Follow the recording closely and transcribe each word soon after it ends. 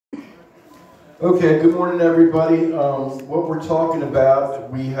Okay, good morning, everybody. What we're talking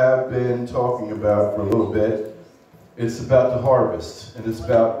about, we have been talking about for a little bit. It's about the harvest, and it's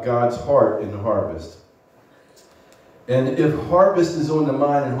about God's heart in the harvest. And if harvest is on the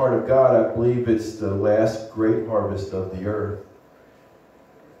mind and heart of God, I believe it's the last great harvest of the earth.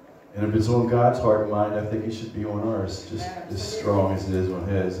 And if it's on God's heart and mind, I think it should be on ours, just as strong as it is on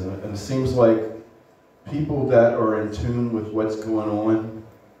His. And it seems like people that are in tune with what's going on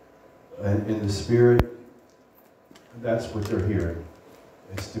and in the Spirit, that's what they're hearing.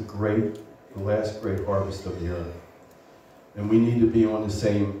 It's the last great harvest of the earth. And we need to be on the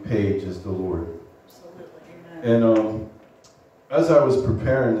same page as the Lord. Absolutely. And as I was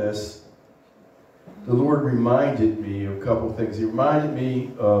preparing this, the Lord reminded me of a couple things. He reminded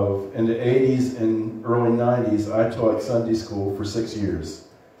me of, in the 80s and early 90s, I taught Sunday school for 6 years.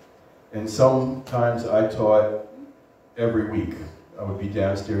 And sometimes I taught every week. I would be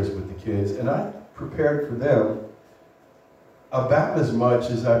downstairs with the kids, and I prepared for them about as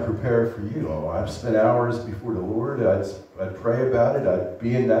much as I prepared for you all. I've spent hours before the Lord. I'd pray about it. I'd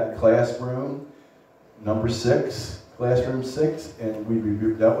be in that classroom, number 6, classroom 6,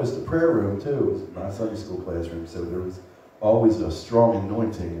 and that was the prayer room too. It was my Sunday school classroom, so there was always a strong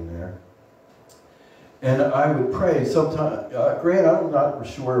anointing in there. And I would pray. Sometimes, Grant, I'm not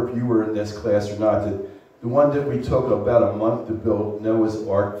sure if you were in this class or not. The one that we took about a month to build, Noah's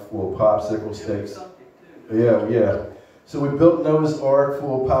Ark full of popsicle sticks. Yeah. So we built Noah's Ark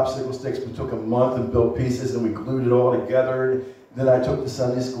full of popsicle sticks. We took a month and built pieces, and we glued it all together. Then I took the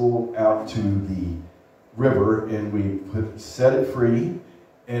Sunday school out to the river, and we set it free,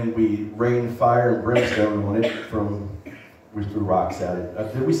 and we rained fire and brimstone on it we threw rocks at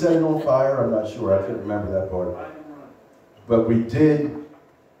it. Did we set it on fire? I'm not sure. I can't remember that part. But we did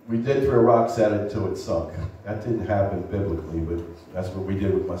throw rocks at it until it sunk. That didn't happen biblically, but that's what we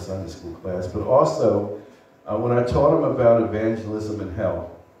did with my Sunday school class. But also, when I taught them about evangelism in hell,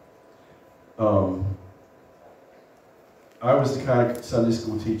 I was the kind of Sunday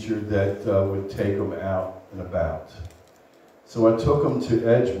school teacher that would take them out and about. So I took them to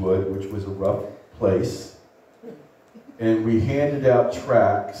Edgewood, which was a rough place, and we handed out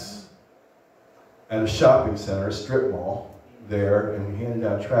tracts at a shopping center, a strip mall there, and we handed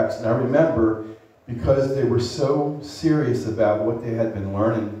out tracts. And I remember, because they were so serious about what they had been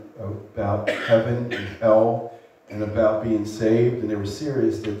learning about heaven and hell and about being saved, and they were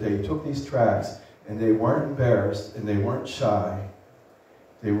serious that they took these tracts, and they weren't embarrassed and they weren't shy.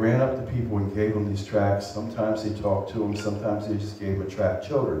 They ran up to people and gave them these tracts. Sometimes they talked to them, sometimes they just gave them a tract.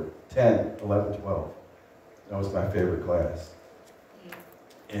 Children, 10, 11, 12. That was my favorite class.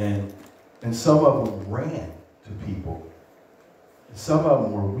 And some of them ran to people. Some of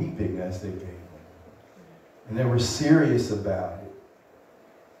them were weeping as they gave them. And they were serious about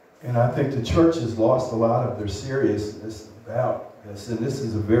it. And I think the church has lost a lot of their seriousness about this. And this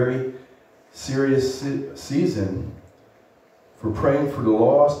is a very serious season for praying for the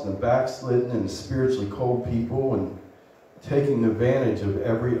lost and the backslidden and spiritually cold people, and taking advantage of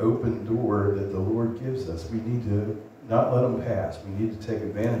every open door that the Lord gives us. We need to not let them pass. We need to take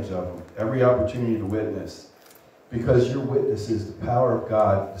advantage of them. Every opportunity to witness. Because your witness is the power of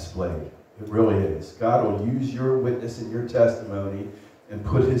God displayed. It really is. God will use your witness and your testimony and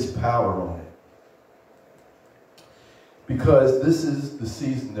put His power on it. Because this is the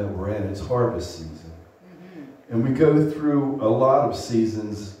season that we're in. It's harvest season. And we go through a lot of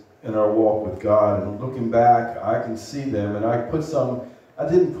seasons in our walk with God. And looking back, I can see them. And I put some, I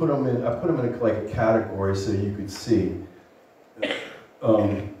didn't put them in, I put them in like a category so you could see.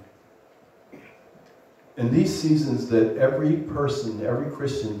 In these seasons that every person, every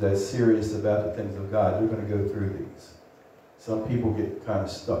Christian that's serious about the things of God, they're going to go through these. Some people get kind of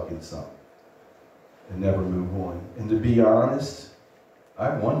stuck in something and never move on. And to be honest, I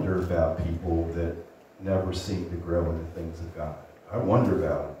wonder about people that never seem to grow in the things of God. I wonder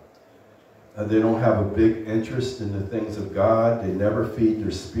about them. They don't have a big interest in the things of God. They never feed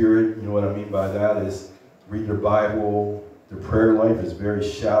their spirit. You know what I mean by that is read their Bible. Their prayer life is very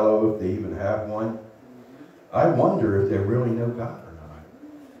shallow, if they even have one. I wonder if they really know God or not.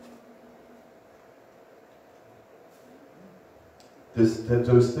 Does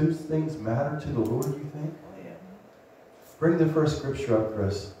those things matter to the Lord, you think? Oh, yeah. Bring the first scripture up,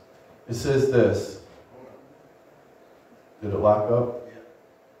 Chris. It says this. Did it lock up?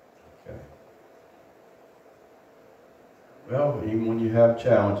 Yeah. Okay. Well, even when you have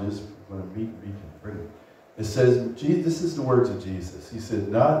challenges, we're going to bring it. It says, this is the words of Jesus. He said,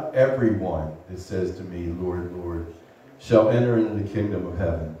 not everyone that says to me, Lord, Lord, shall enter into the kingdom of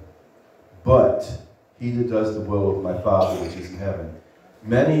heaven, but he that does the will of my Father which is in heaven.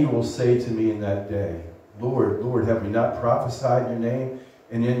 Many will say to me in that day, Lord, Lord, have we not prophesied in your name?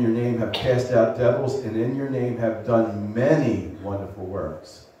 And in your name have cast out devils, and in your name have done many wonderful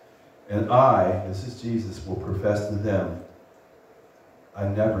works. And I, this is Jesus, will profess to them, I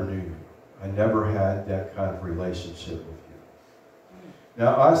never knew you. I never had that kind of relationship with you.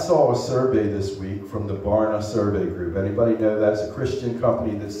 Now, I saw a survey this week from the Barna Survey Group. Anybody know that's a Christian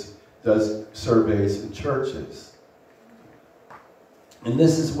company that does surveys in churches? And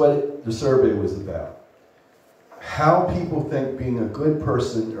this is what the survey was about. How people think being a good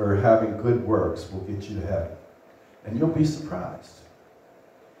person or having good works will get you to heaven. And you'll be surprised.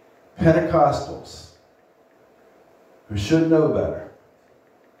 Pentecostals, who should know better,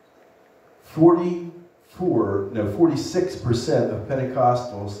 46% of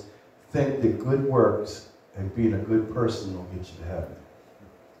Pentecostals think that good works and being a good person will get you to heaven.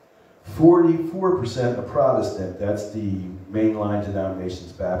 44% of Protestant, that's the mainline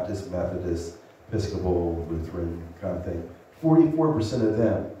denominations, Baptist, Methodist, Episcopal, Lutheran kind of thing, 44% of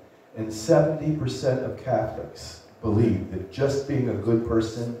them, and 70% of Catholics believe that just being a good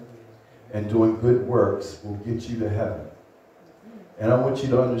person and doing good works will get you to heaven. And I want you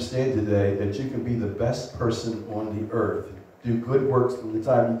to understand today that you can be the best person on the earth. Do good works from the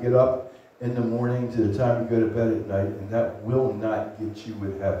time you get up in the morning to the time you go to bed at night, and that will not get you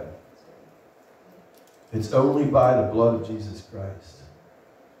in heaven. It's only by the blood of Jesus Christ.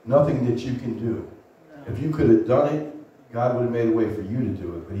 Nothing that you can do. If you could have done it, God would have made a way for you to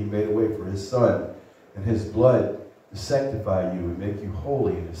do it, but he made a way for his son and his blood to sanctify you and make you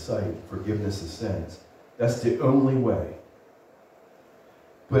holy in his sight, forgiveness of sins. That's the only way.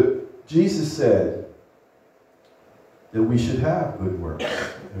 But Jesus said that we should have good works,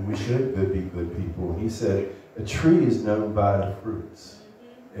 and we should be good people. He said, a tree is known by the fruits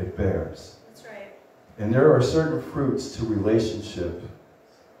it bears. That's right. And there are certain fruits to relationship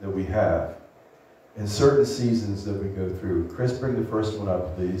that we have in certain seasons that we go through. Chris, bring the first one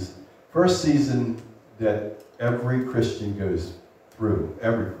up, please. First season that every Christian goes through,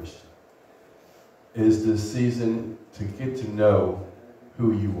 every Christian, is the season to get to know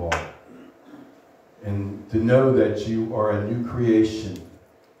who you are. And to know that you are a new creation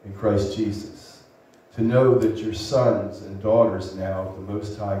in Christ Jesus. To know that you're sons and daughters now of the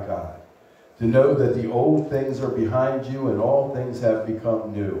Most High God. To know that the old things are behind you and all things have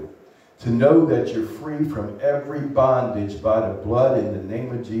become new. To know that you're free from every bondage by the blood in the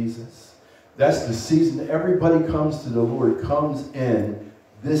name of Jesus. That's the season everybody comes to the Lord, comes in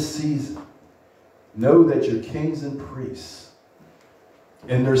this season. Know that you're kings and priests.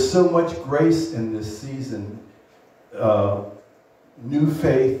 And there's so much grace in this season. New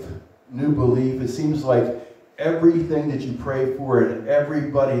faith, new belief. It seems like everything that you pray for and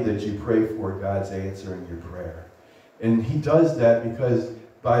everybody that you pray for, God's answering your prayer. And he does that because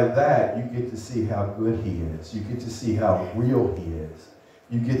by that you get to see how good he is. You get to see how real he is.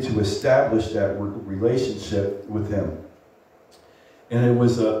 You get to establish that relationship with him. And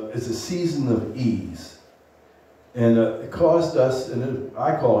it's a season of ease. And it caused us, and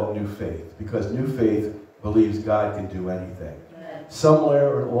I call it new faith, because new faith believes God can do anything. Amen.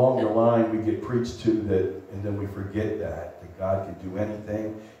 Somewhere along the line we get preached to that, and then we forget that God can do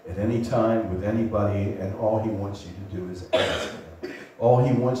anything at any time with anybody, and all he wants you to do is ask him. All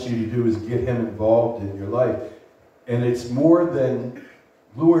he wants you to do is get him involved in your life. And it's more than,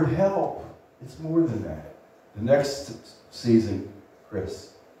 Lord, help. It's more than that. The next season,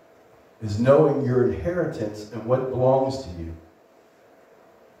 Chris, is knowing your inheritance and what belongs to you.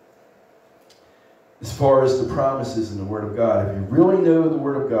 As far as the promises in the Word of God, if you really know the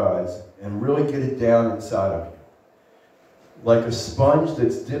Word of God and really get it down inside of you, like a sponge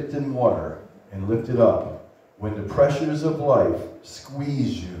that's dipped in water and lifted up, when the pressures of life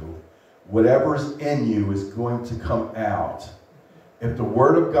squeeze you, whatever's in you is going to come out. If the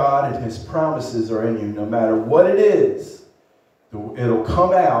Word of God and his promises are in you, no matter what it is, it'll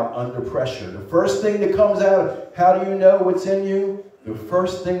come out under pressure. The first thing that comes out, how do you know what's in you? The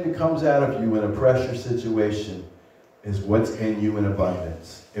first thing that comes out of you in a pressure situation is what's in you in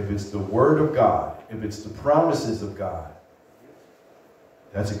abundance. If it's the Word of God, if it's the promises of God,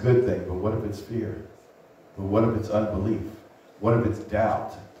 that's a good thing. But what if it's fear? But what if it's unbelief? What if it's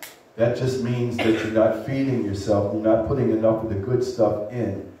doubt? That just means that you're not feeding yourself. You're not putting enough of the good stuff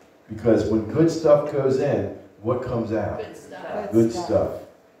in. Because when good stuff goes in, what comes out? Good stuff. Good stuff.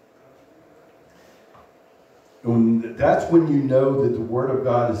 And that's when you know that the Word of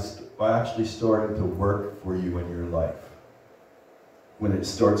God is actually starting to work for you in your life. When it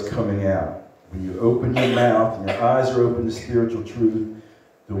starts coming out. When you open your mouth and your eyes are open to spiritual truth,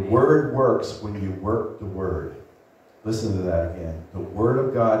 the Word works when you work the Word. Listen to that again. The Word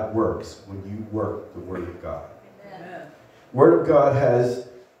of God works when you work the Word of God. Amen. Word of God has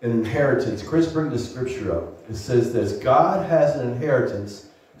an inheritance. Chris, bring the scripture up. It says this: God has an inheritance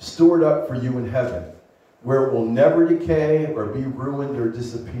stored up for you in heaven, where it will never decay or be ruined or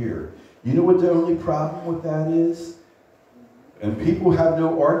disappear. You know what the only problem with that is? And people have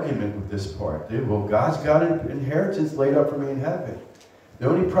no argument with this part. Well, God's got an inheritance laid up for me in heaven. The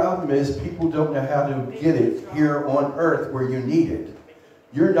only problem is people don't know how to get it here on earth where you need it.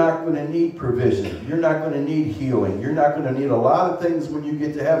 You're not going to need provision. You're not going to need healing. You're not going to need a lot of things when you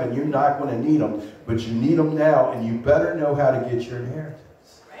get to heaven. You're not going to need them, but you need them now, and you better know how to get your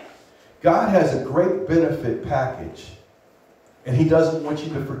inheritance. God has a great benefit package, and he doesn't want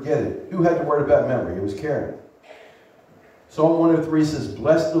you to forget it. Who had the word about memory? It was Karen. Psalm 103 says,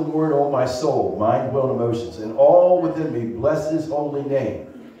 bless the Lord, O my soul, mind, will, and emotions, and all within me, bless his holy name.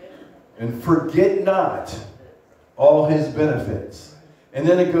 And forget not all his benefits. And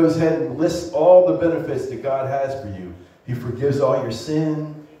then it goes ahead and lists all the benefits that God has for you. He forgives all your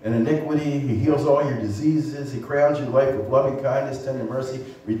sin and iniquity. He heals all your diseases. He crowns your life with loving kindness, tender mercy,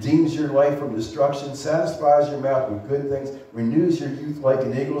 redeems your life from destruction, satisfies your mouth with good things, renews your youth like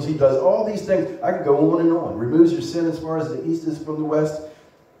an eagle's. He does all these things. I can go on and on. Removes your sin as far as the east is from the west.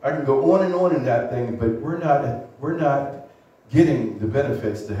 I can go on and on in that thing, but we're not getting the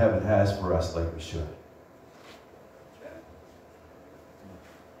benefits that heaven has for us like we should.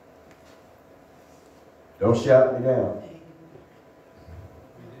 Don't shout me down.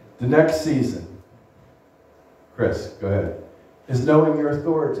 The next season, Chris, go ahead, is knowing your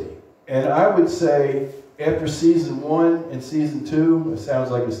authority. And I would say after season 1 and season 2, it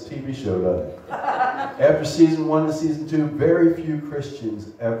sounds like it's a TV show, doesn't it? After season 1 and season 2, very few Christians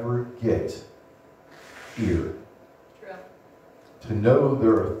ever get here. True. To know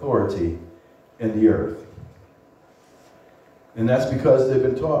their authority in the earth. And that's because they've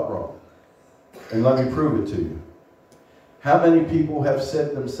been taught wrong. And let me prove it to you. How many people have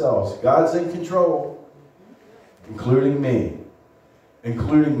said themselves, God's in control, including me,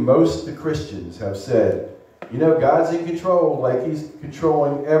 including most of the Christians have said, you know, God's in control, like he's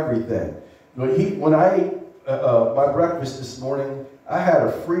controlling everything. When I ate my breakfast this morning, I had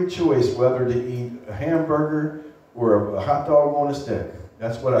a free choice whether to eat a hamburger or a hot dog on a stick.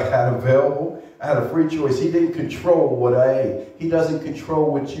 That's what I had available. I had a free choice. He didn't control what I ate. He doesn't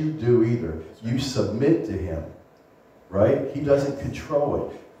control what you do either. You submit to him, right? He doesn't control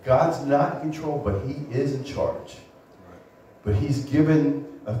it. God's not in control, but he is in charge. But he's given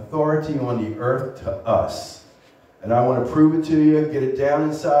authority on the earth to us. And I want to prove it to you, get it down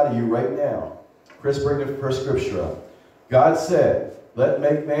inside of you right now. Chris, bring the first scripture up. God said, let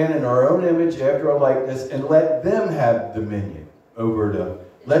make man in our own image after our likeness, and let them have dominion over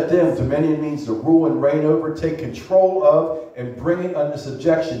the... Let them, dominion means to rule and reign over, take control of, and bring it under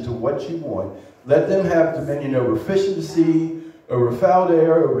subjection to what you want. Let them have dominion over fish in the sea, over fowl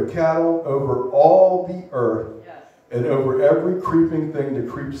air, over cattle, over all the earth, and over every creeping thing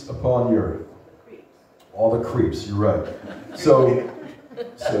that creeps upon the earth. All the creeps, you're right. So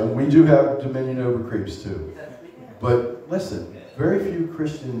we do have dominion over creeps too. But listen, very few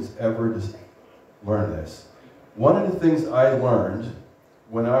Christians ever learn this. One of the things I learned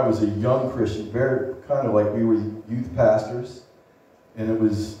when I was a young Christian, very kind of like we were youth pastors, and it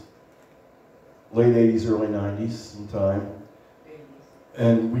was late 80s, early 90s sometime,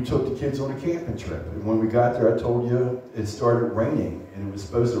 and we took the kids on a camping trip. And when we got there, I told you, it started raining, and it was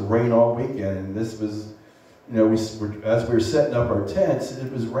supposed to rain all weekend, and this was, you know, as we were setting up our tents,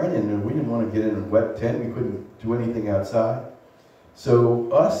 it was raining, and we didn't want to get in a wet tent. We couldn't do anything outside. So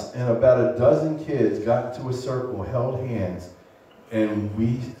us and about a dozen kids got into a circle, held hands, and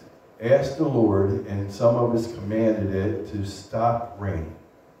we asked the Lord, and some of us commanded it to stop raining.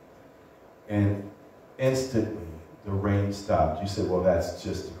 And instantly, the rain stopped. You said, well, that's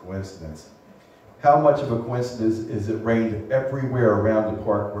just a coincidence. How much of a coincidence is it rained everywhere around the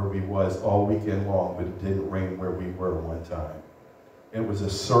park where we was all weekend long, but it didn't rain where we were one time? It was a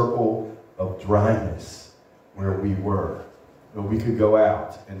circle of dryness where we were. But we could go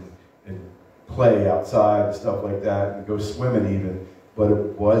out and play outside and stuff like that, and go swimming even, but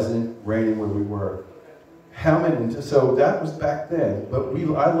it wasn't raining where we were. How many? So that was back then. But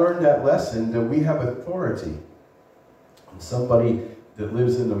I learned that lesson that we have authority. And somebody that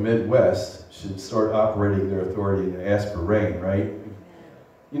lives in the Midwest should start operating their authority and ask for rain, right?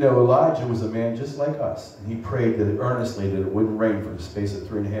 You know, Elijah was a man just like us, and he prayed that earnestly that it wouldn't rain for the space of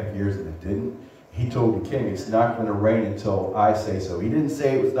 3.5 years, and it didn't. He told the king, it's not going to rain until I say so. He didn't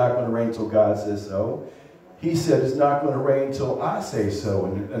say it was not going to rain until God says so. He said it's not going to rain until I say so.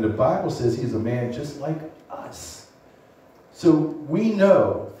 And the Bible says he's a man just like us. So we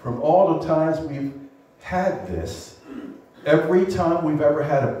know from all the times we've had this, every time we've ever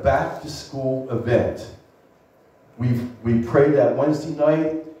had a back to school event, we prayed that Wednesday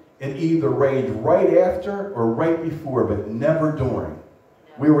night. It either rained right after or right before, but never during.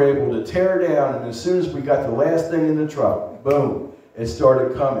 We were able to tear down, and as soon as we got the last thing in the truck, boom, it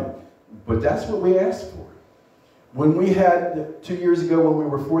started coming. But that's what we asked for. When we had, 2 years ago, when we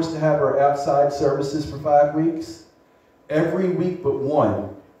were forced to have our outside services for 5 weeks, every week but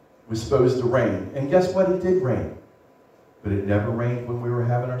one was supposed to rain. And guess what? It did rain. But it never rained when we were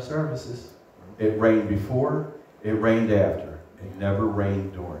having our services. It rained before, it rained after. It never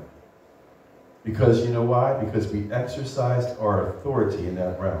rained during. Because you know why? Because we exercised our authority in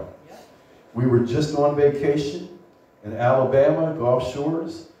that realm. We were just on vacation in Alabama, Gulf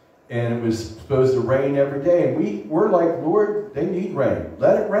Shores, and it was supposed to rain every day. And we're like, Lord, they need rain.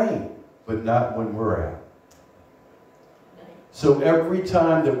 Let it rain, but not when we're out. So every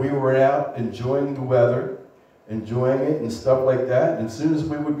time that we were out enjoying the weather, enjoying it and stuff like that, and as soon as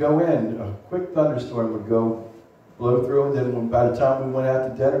we would go in, a quick thunderstorm would blow through, and then by the time we went out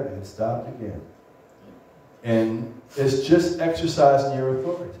to dinner, it stopped again. And it's just exercising your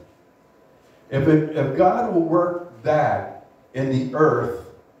authority. If God will work that in the earth,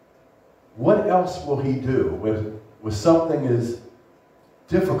 what else will he do with something as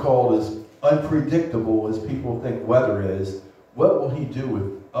difficult, as unpredictable as people think weather is? What will he do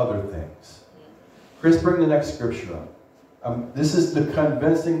with other things? Chris, bring the next scripture up. This is the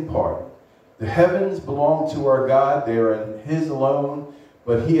convincing part. The heavens belong to our God. They are in his alone.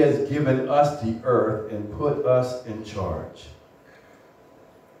 But he has given us the earth and put us in charge.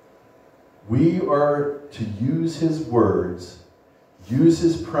 We are to use his words, use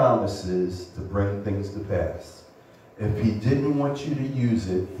his promises to bring things to pass. If he didn't want you to use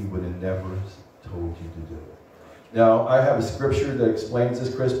it, he would have never told you to do it. Now, I have a scripture that explains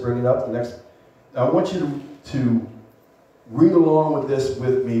this. Chris, bring it up. I want you to read along with this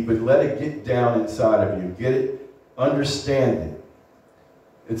with me, but let it get down inside of you. Get it, understand it.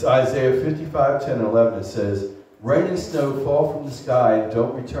 It's Isaiah 55, 10 and 11. It says, rain and snow fall from the sky and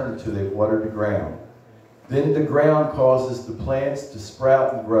don't return until they've watered the ground. Then the ground causes the plants to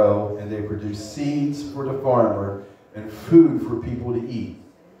sprout and grow, and they produce seeds for the farmer and food for people to eat.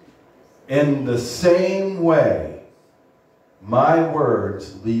 In the same way, my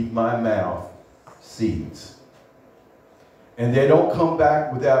words leave my mouth, seeds. And they don't come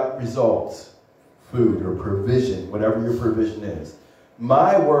back without results, food or provision, whatever your provision is.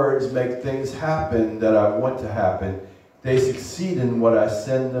 My words make things happen that I want to happen. They succeed in what I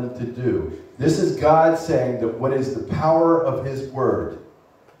send them to do. This is God saying that what is the power of his word?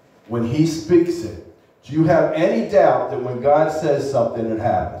 When he speaks it, do you have any doubt that when God says something, it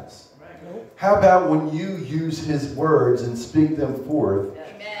happens? How about when you use his words and speak them forth?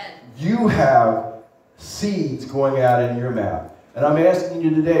 Amen. You have seeds going out in your mouth. And I'm asking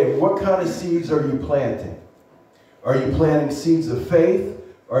you today, what kind of seeds are you planting? Are you planting seeds of faith?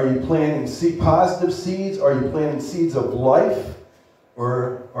 Are you planting positive seeds? Are you planting seeds of life?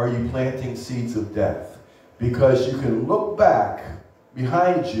 Or are you planting seeds of death? Because you can look back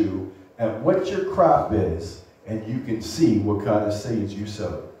behind you at what your crop is, and you can see what kind of seeds you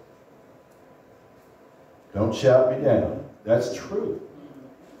sowed. Don't shout me down. That's true.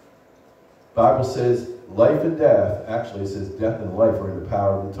 The Bible says life and death, actually it says death and life are in the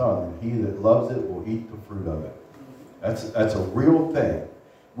power of the tongue, and he that loves it will eat the fruit of it. That's a real thing.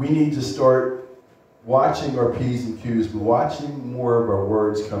 We need to start watching our P's and Q's, but watching more of our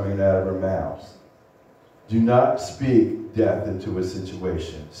words coming out of our mouths. Do not speak death into a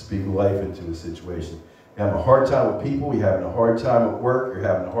situation. Speak life into a situation. You're having a hard time with people. You're having a hard time at work. You're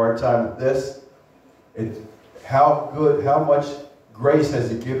having a hard time with this. How much grace has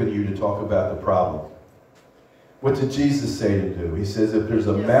he given you to talk about the problem? What did Jesus say to do? He says, if there's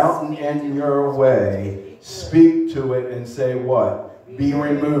a mountain in your way, speak to it and say what? Be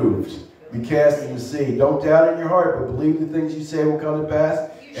removed. Be cast in the sea. Don't doubt in your heart, but believe the things you say will come to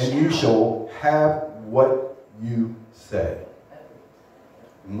pass, and you shall have what you say.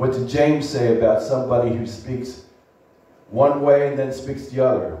 And what did James say about somebody who speaks one way and then speaks the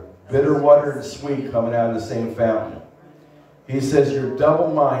other? Bitter water and sweet coming out of the same fountain. He says you're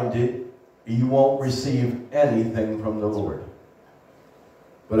double-minded, you won't receive anything from the Lord.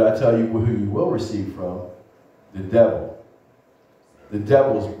 But I tell you who you will receive from, the devil. The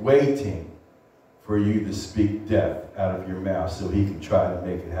devil's waiting for you to speak death out of your mouth so he can try to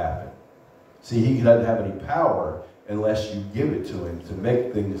make it happen. See, he doesn't have any power unless you give it to him to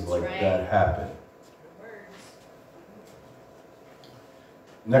make things like that happen.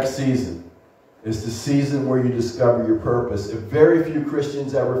 Next season, It's the season where you discover your purpose. If very few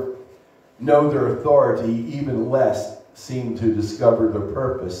Christians ever know their authority, even less seem to discover their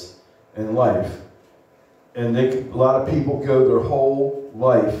purpose in life. And a lot of people go their whole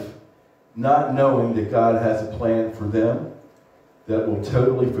life not knowing that God has a plan for them that will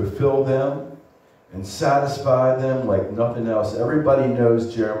totally fulfill them and satisfy them like nothing else. Everybody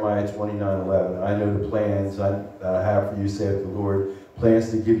knows Jeremiah 29:11. I know the plans that I have for you, saith the Lord.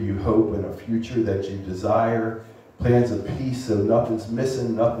 Plans to give you hope and a future that you desire. Plans of peace so nothing's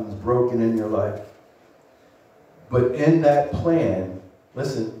missing, nothing's broken in your life. But in that plan,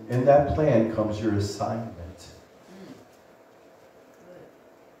 listen, in that plan comes your assignment.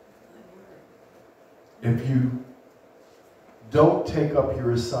 If you don't take up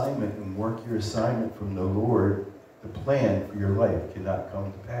your assignment and work your assignment from the Lord, the plan for your life cannot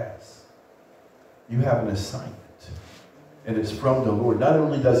come to pass. You have an assignment, and it's from the Lord. Not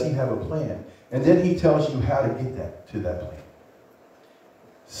only does he have a plan, and then he tells you how to get to that plan.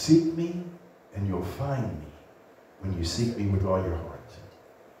 Seek me, and you'll find me when you seek me with all your heart.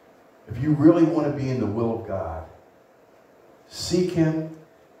 If you really want to be in the will of God, seek him,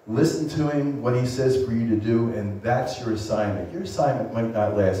 listen to him, what he says for you to do, and that's your assignment. Your assignment might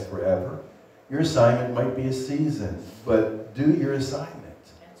not last forever. Your assignment might be a season, but do your assignment.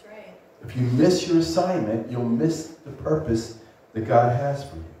 That's right. If you miss your assignment, you'll miss the purpose that God has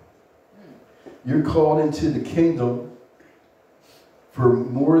for you. You're called into the kingdom for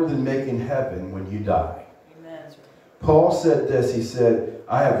more than making heaven when you die. Amen. Paul said this, he said,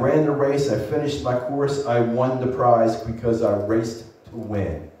 I have ran the race, I finished my course, I won the prize because I raced to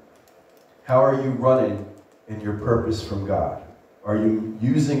win. How are you running in your purpose from God? Are you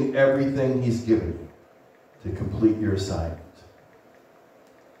using everything he's given you to complete your assignment?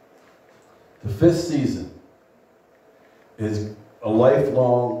 The fifth season is a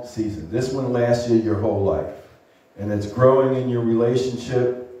lifelong season. This one lasts you your whole life. And it's growing in your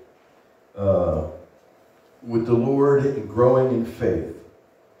relationship with the Lord and growing in faith.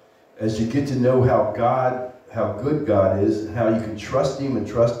 As you get to know how good God is and how you can trust him and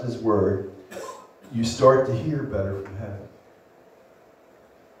trust his word, you start to hear better from heaven.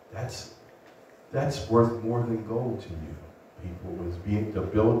 That's worth more than gold to you, people, is being the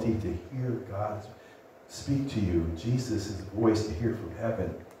ability to hear God speak to you, Jesus' voice, to hear from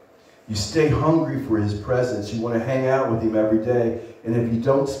heaven. You stay hungry for his presence. You want to hang out with him every day. And if you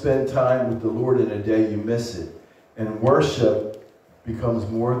don't spend time with the Lord in a day, you miss it. And worship becomes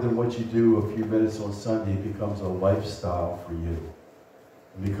more than what you do a few minutes on Sunday. It becomes a lifestyle for you.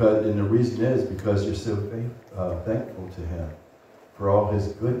 And the reason is because you're so thankful to him for all his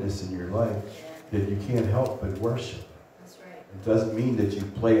goodness in your life that you can't help but worship. That's right. It doesn't mean that you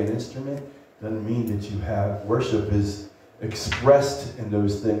play an instrument. It doesn't mean that you have worship is expressed in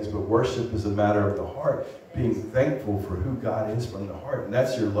those things, but worship is a matter of the heart, being thankful for who God is from the heart, and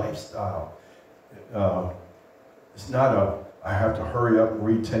that's your lifestyle. It's not I have to hurry up and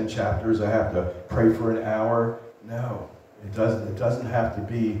read 10 chapters, I have to pray for an hour. No, it doesn't have to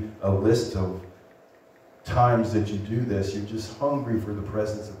be a list of times that you do this. You're just hungry for the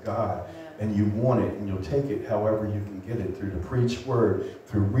presence of God, and you want it, and you'll take it however you can get it, through the preached word,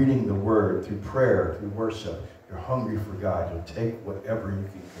 through reading the word, through prayer, through worship. You're hungry for God. You'll take whatever you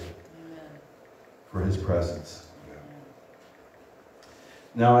can get for his presence.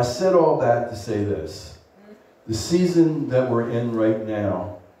 Now, I said all that to say this. The season that we're in right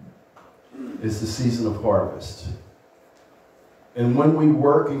now is the season of harvest. And when we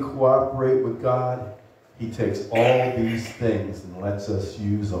work and cooperate with God, he takes all these things and lets us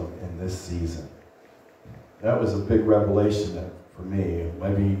use them in this season. That was a big revelation for me.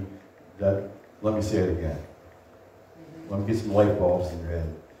 Let me say it again. Let me get some light bulbs in your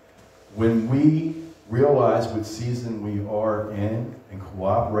head. When we realize what season we are in and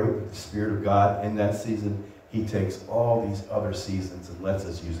cooperate with the Spirit of God in that season, he takes all these other seasons and lets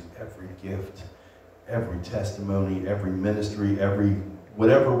us use every gift, every testimony, every ministry, every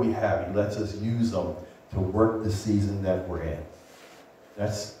whatever we have. He lets us use them to work the season that we're in.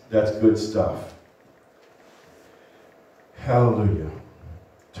 That's good stuff. Hallelujah.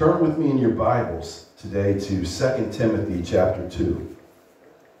 Turn with me in your Bibles today to 2 Timothy chapter 2.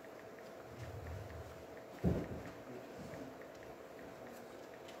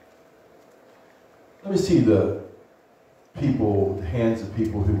 Let me see the hands of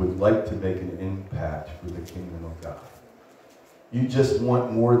people who would like to make an impact for the kingdom of God. You just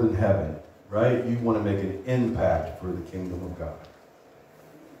want more than heaven, right? You want to make an impact for the kingdom of God.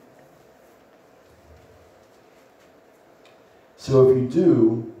 So if you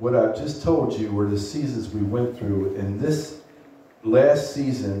do, what I've just told you were the seasons we went through in this last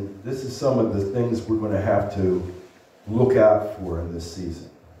season, this is some of the things we're going to have to look out for in this season.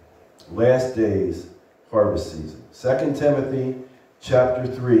 Last days, harvest season. 2 Timothy chapter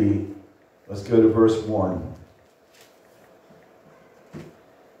 3, let's go to verse 1.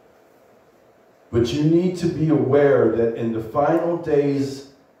 But you need to be aware that in the final days,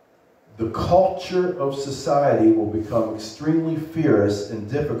 the culture of society will become extremely fierce and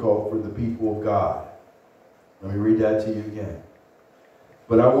difficult for the people of God. Let me read that to you again.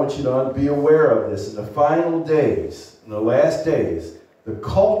 But I want you to be aware of this. In the final days, in the last days, the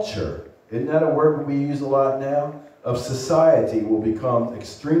culture, isn't that a word we use a lot now? Of society will become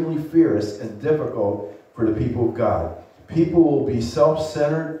extremely fierce and difficult for the people of God. People will be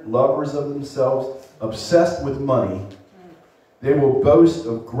self-centered, lovers of themselves, obsessed with money. They will boast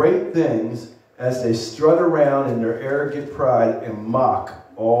of great things as they strut around in their arrogant pride and mock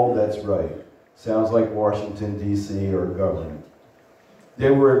all that's right. Sounds like Washington, D.C. or government. They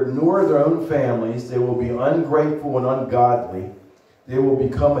will ignore their own families. They will be ungrateful and ungodly. They will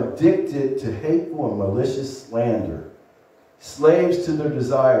become addicted to hateful and malicious slander. Slaves to their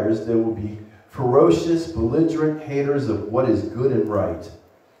desires, they will be ferocious, belligerent haters of what is good and right.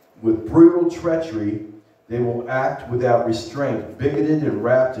 With brutal treachery, they will act without restraint, bigoted and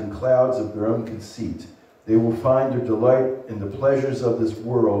wrapped in clouds of their own conceit. They will find their delight in the pleasures of this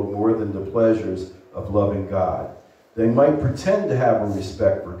world more than the pleasures of loving God. They might pretend to have a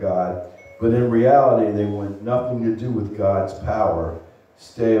respect for God, but in reality, they want nothing to do with God's power.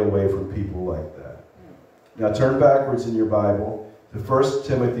 Stay away from people like that. Now turn backwards in your Bible to 1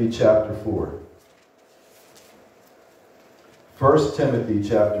 Timothy chapter 4. 1 Timothy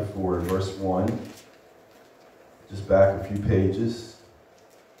chapter 4, verse 1. Just back a few pages.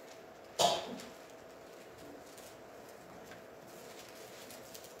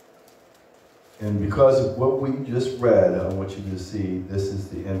 And because of what we just read, I want you to see this is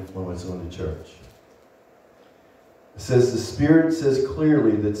the influence on the church. It says, the Spirit says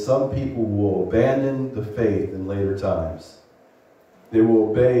clearly that some people will abandon the faith in later times. They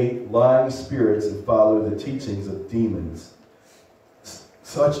will obey lying spirits and follow the teachings of demons.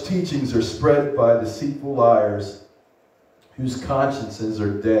 Such teachings are spread by deceitful liars whose consciences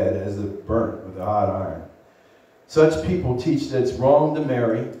are dead as if burnt with a hot iron. Such people teach that it's wrong to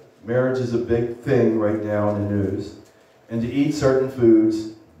marry. Marriage is a big thing right now in the news. And to eat certain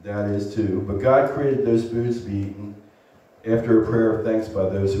foods, that is too. But God created those foods to be eaten after a prayer of thanks by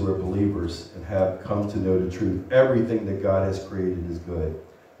those who are believers and have come to know the truth. Everything that God has created is good.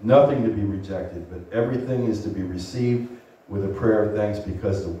 Nothing to be rejected, but everything is to be received with a prayer of thanks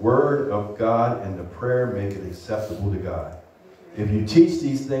because the word of God and the prayer make it acceptable to God. If you teach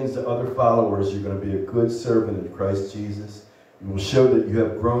these things to other followers, you're going to be a good servant of Christ Jesus. You will show that you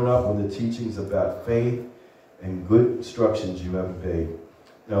have grown up with the teachings about faith and good instructions you have obeyed.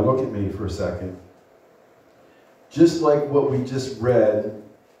 Now look at me for a second. Just like what we just read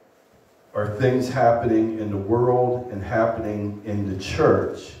are things happening in the world and happening in the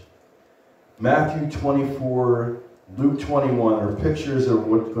church. Matthew 24, Luke 21 are pictures of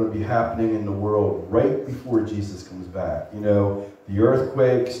what's going to be happening in the world right before Jesus comes back. You know, the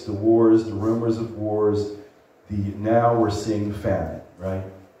earthquakes, the wars, the rumors of wars. Now we're seeing famine, right?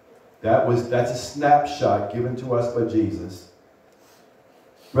 That's a snapshot given to us by Jesus.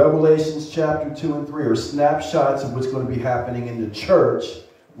 Revelations chapter 2 and 3 are snapshots of what's going to be happening in the church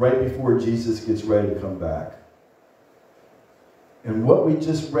right before Jesus gets ready to come back. And what we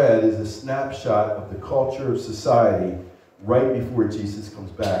just read is a snapshot of the culture of society right before Jesus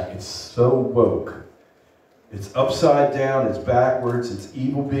comes back. It's so woke. It's upside down, it's backwards, it's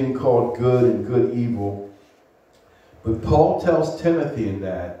evil being called good and good evil. But Paul tells Timothy in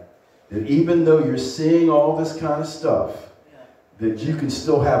that even though you're seeing all this kind of stuff, that you can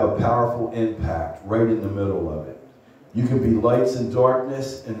still have a powerful impact right in the middle of it. You can be lights in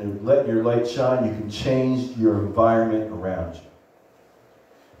darkness, and let your light shine. You can change your environment around you.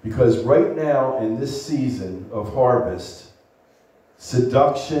 Because right now, in this season of harvest,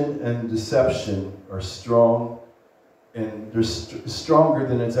 seduction and deception are strong, and they're stronger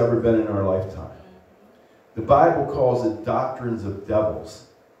than it's ever been in our lifetime. The Bible calls it doctrines of devils,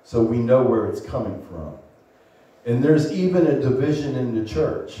 so we know where it's coming from. And there's even a division in the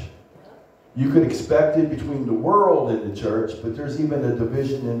church. You could expect it between the world and the church, but there's even a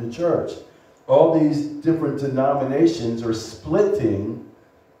division in the church. All these different denominations are splitting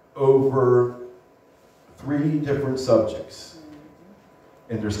over 3 different subjects.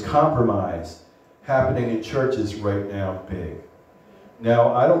 And there's compromise happening in churches right now big.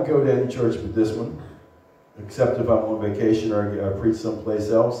 Now, I don't go to any church but this one, except if I'm on vacation or I preach someplace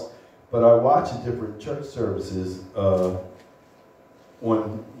else. But I watch the different church services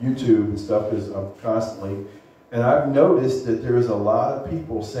on YouTube and stuff because I'm constantly, and I've noticed that there's a lot of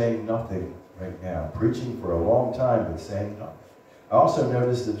people saying nothing right now, preaching for a long time but saying nothing. I also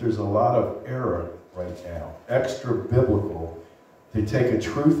noticed that there's a lot of error right now, extra biblical. They take a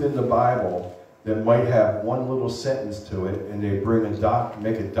truth in the Bible that might have one little sentence to it, and they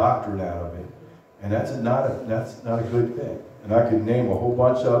make a doctrine out of it, and that's not a good thing. And I could name a whole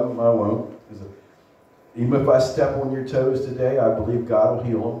bunch of them. I won't. Even if I step on your toes today, I believe God will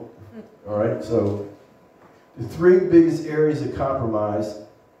heal them. All right. So the three biggest areas of compromise,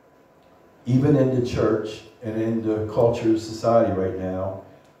 even in the church and in the culture of society right now,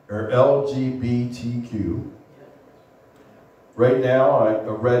 are LGBTQ. Right now, I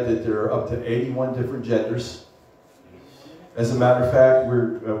read that there are up to 81 different genders. As a matter of fact,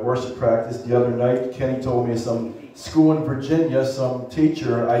 we're at worship practice the other night. Kenny told me some school in Virginia, some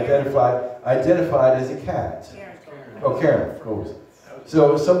teacher identified as a cat. Oh, Karen. Oh.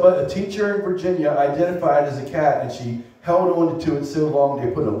 So a teacher in Virginia identified as a cat, and she held on to it so long they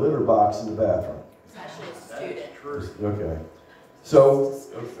put a litter box in the bathroom. It's actually a student.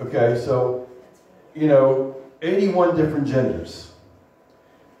 Okay. So, you know, 81 different genders.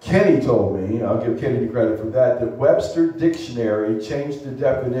 Kenny told me, I'll give Kenny the credit for that Webster Dictionary changed the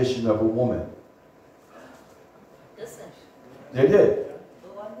definition of a woman. Listen. They did.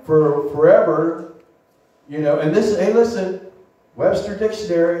 For forever, you know, and this, hey listen, Webster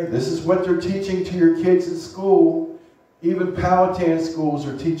Dictionary, this is what they're teaching to your kids in school. Even Powhatan schools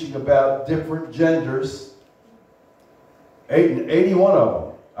are teaching about different genders. 81 of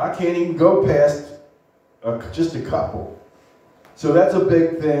them. I can't even go past just a couple. So that's a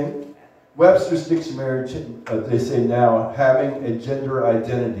big thing. Webster's Dictionary, they say now, having a gender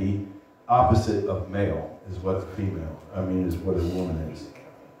identity opposite of male is what is what a woman is.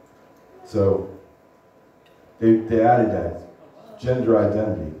 So they added that, gender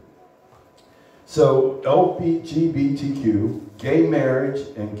identity. So LGBTQ, gay marriage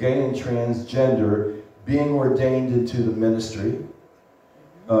and gay and transgender being ordained into the ministry,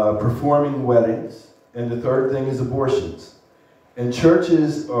 performing weddings, and the third thing is abortions. And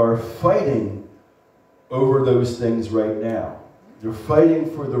churches are fighting over those things right now. They're fighting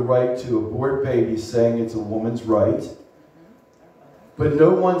for the right to abort babies, saying it's a woman's right. But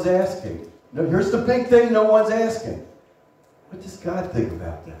no one's asking. No, here's the big thing no one's asking. What does God think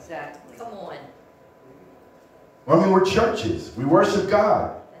about that? Exactly. Come on. Well, I mean, we're churches. We worship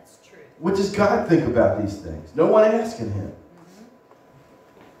God. That's true. What does God think about these things? No one asking him.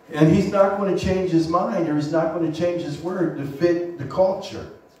 And he's not going to change his mind, or he's not going to change his word to fit the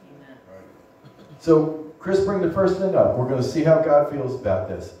culture. Amen. So, Chris, bring the first thing up. We're going to see how God feels about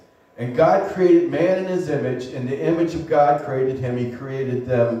this. And God created man in his image. In the image of God created him. He created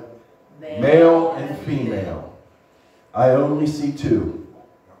them male and female. I only see two.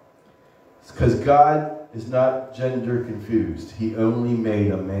 It's because God is not gender confused. He only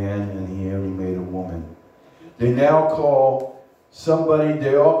made a man and he only made a woman. They now call somebody,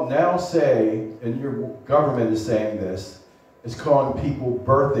 they all now say, and your government is saying this, is calling people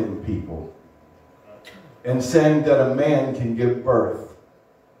birthing people. And saying that a man can give birth.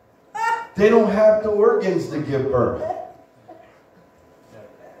 They don't have the organs to give birth.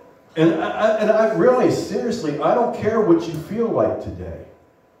 And I really, seriously, I don't care what you feel like today.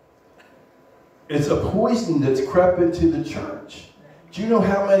 It's a poison that's crept into the church. Do you know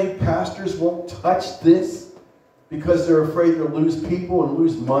how many pastors won't touch this because they're afraid they'll lose people and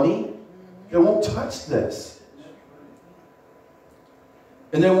lose money? They won't touch this.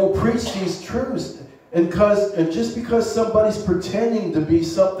 And they won't preach these truths. And just because somebody's pretending to be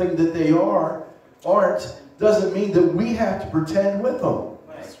something that they aren't, doesn't mean that we have to pretend with them.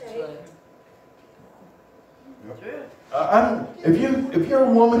 If you're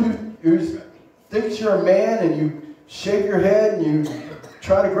a woman who thinks you're a man and you shave your head and you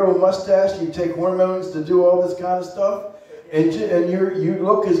try to grow a mustache and you take hormones to do all this kind of stuff, and you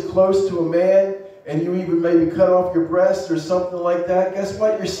look as close to a man, and you even maybe cut off your breasts or something like that, guess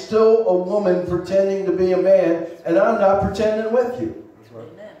what? You're still a woman pretending to be a man, and I'm not pretending with you. That's right.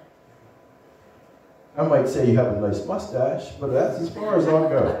 I might say you have a nice mustache, but that's as far as I'll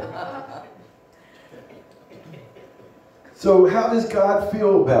go. So how does God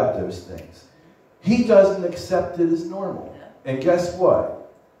feel about those things? He doesn't accept it as normal. And guess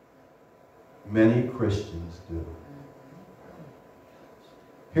what? Many Christians do.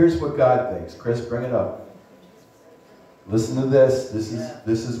 Here's what God thinks. Chris, bring it up. Listen to this. This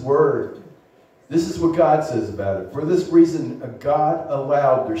is word. This is what God says about it. For this reason, God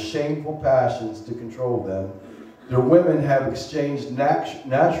allowed their shameful passions to control them. Their women have exchanged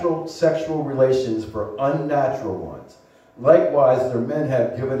natural sexual relations for unnatural ones. Likewise, their men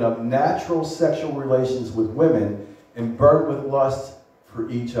have given up natural sexual relations with women and burned with lust for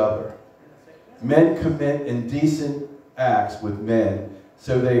each other. Men commit indecent acts with men,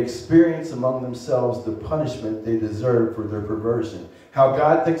 so they experience among themselves the punishment they deserve for their perversion. How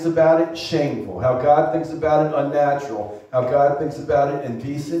God thinks about it, shameful. How God thinks about it, unnatural. How God thinks about it,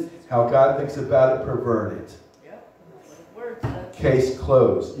 indecent. How God thinks about it, perverted. Case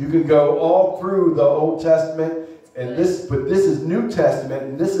closed. You can go all through the Old Testament, and but this is New Testament,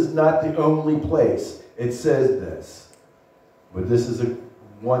 and this is not the only place it says this. But this is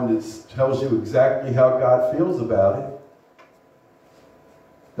one that tells you exactly how God feels about it.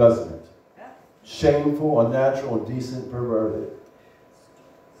 Doesn't it? Shameful, unnatural, indecent, perverted.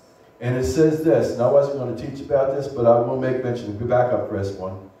 And it says this, and I wasn't going to teach about this, but I will make mention. Go back up, Chris,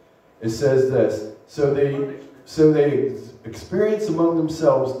 one. It says this, so they experience among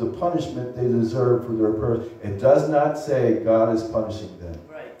themselves the punishment they deserve for their person. It does not say God is punishing them.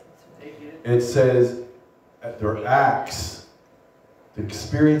 Right. It says their acts, the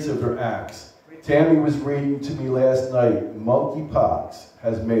experience of their acts. Tammy was reading to me last night, monkeypox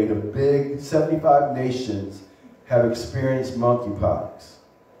has made a big, 75 nations have experienced monkeypox.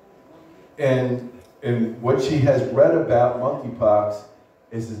 And what she has read about monkeypox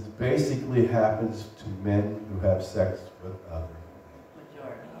is it basically happens to men who have sex with other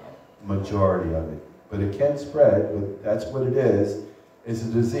men. Majority of it. But it can spread, but that's what it is. It's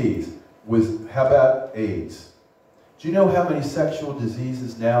a disease. How about AIDS? Do you know how many sexual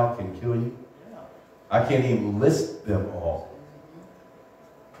diseases now can kill you? I can't even list them all.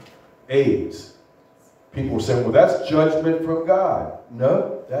 AIDS. People are saying, well, that's judgment from God.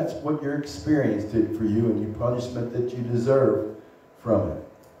 No, that's what your experience did for you and your punishment that you deserve from it.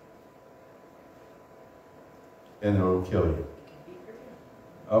 And it'll kill you.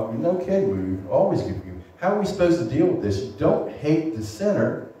 Oh, no kidding. We always give you. How are we supposed to deal with this? You don't hate the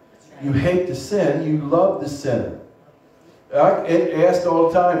sinner. You hate the sin. You love the sinner. I get asked all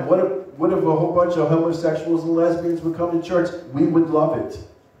the time, what if a whole bunch of homosexuals and lesbians would come to church? We would love it.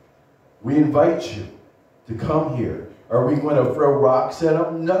 We invite you to come here. Are we going to throw rocks at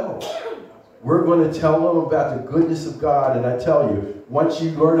them? No. We're going to tell them about the goodness of God. And I tell you, once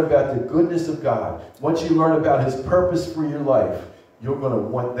you learn about the goodness of God, once you learn about His purpose for your life, you're going to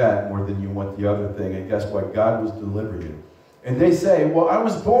want that more than you want the other thing. And guess what? God will deliver you. And they say, well, I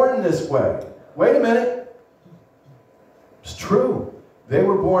was born this way. Wait a minute. It's true. They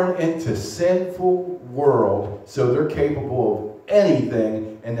were born into sinful world, so they're capable of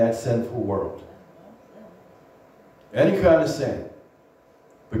anything in that sinful world. Any kind of sin.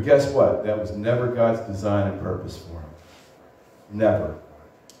 But guess what? That was never God's design and purpose for them. Never.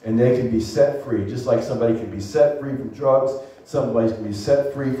 And they can be set free, just like somebody can be set free from drugs, somebody can be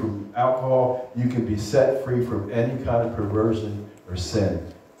set free from alcohol. You can be set free from any kind of perversion or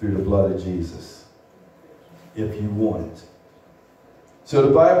sin through the blood of Jesus, if you want it. So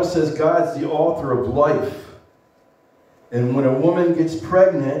the Bible says God's the author of life. And when a woman gets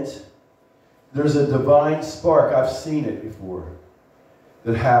pregnant, there's a divine spark. I've seen it before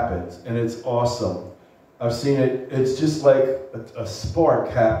that happens, and it's awesome. I've seen it. It's just like a spark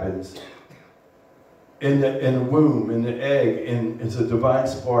happens in the womb, in the egg, and it's a divine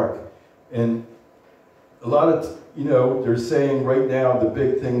spark. And a lot of, they're saying right now the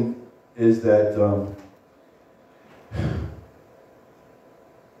big thing is that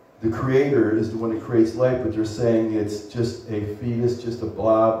the Creator is the one that creates life, but they're saying it's just a fetus, just a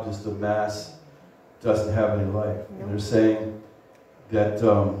blob, just a mass, doesn't have any life. And they're saying that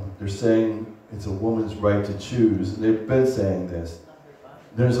it's a woman's right to choose. And they've been saying this.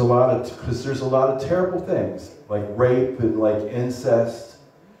 There's a lot of terrible things like rape and like incest,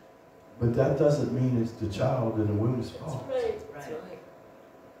 but that doesn't mean it's the child in the womb's fault. Right.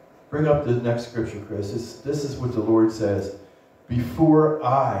 Bring up the next scripture, Chris. This is what the Lord says. Before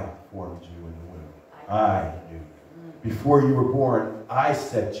I formed you in the womb, I knew you. Before you were born, I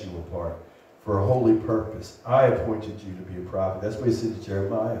set you apart for a holy purpose. I appointed you to be a prophet. That's what he said to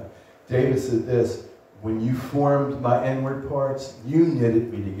Jeremiah. David said this, when you formed my inward parts, you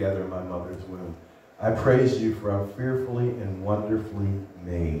knitted me together in my mother's womb. I praise you for I'm fearfully and wonderfully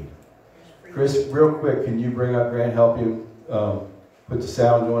made. Chris, real quick, can you bring up, Grant, help you put the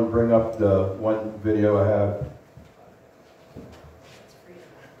sound on, bring up the one video I have.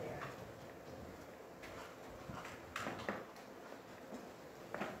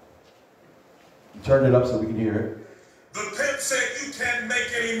 Turn it up so we can hear it. The pimp said, you can't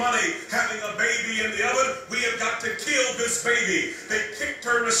make any money having a baby in the oven. We have got to kill this baby. They kicked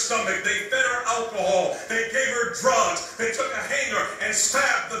her in the stomach. They fed her alcohol. They gave her drugs. They took a hanger and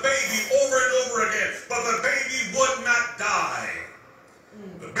stabbed the baby over and over again. But the baby would not die.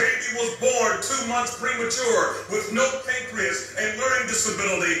 The baby was born 2 months premature with no pancreas, a learning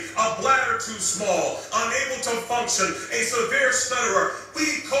disability, a bladder too small, unable to function, a severe stutterer.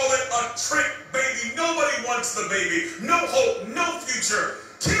 We call it a trick baby. Nobody wants the baby. No hope, no future.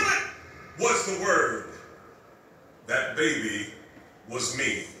 Kill it was the word. That baby was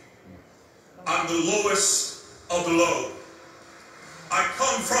me. I'm the lowest of the low. I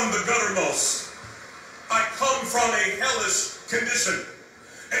come from the guttermost. I come from a hellish condition.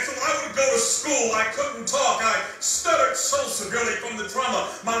 And so when I would go to school, I couldn't talk. I stuttered so severely from the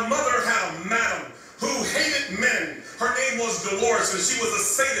trauma. My mother had a madam who hated men. Her name was Dolores, and she was a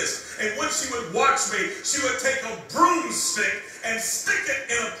sadist. And when she would watch me, she would take a broomstick and stick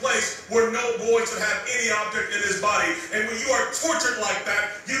it in a place where no boy should have any object in his body. And when you are tortured like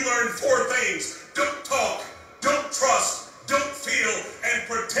that, you learn 4 things. Don't talk, don't trust, don't feel, and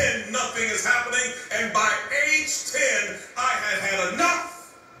pretend nothing is happening. And by age 10, I had had enough.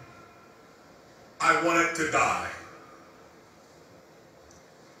 I wanted to die.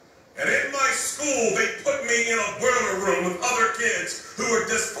 And in my school, they put me in a boiler room with other kids who were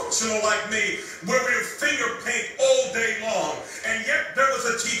dysfunctional like me, where we would finger paint all day long. And yet there was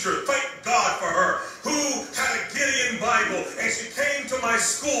a teacher, thank God for her, who had a Gideon Bible. And she came to my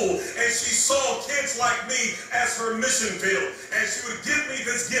school and she saw kids like me as her mission field. And she would give me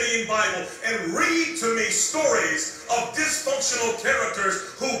this Gideon Bible and read to me stories of dysfunctional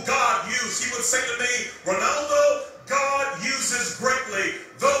characters who God used. She would say to me, Ronaldo, God uses greatly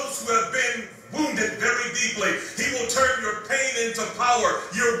those who have been wounded very deeply. He will turn your pain into power,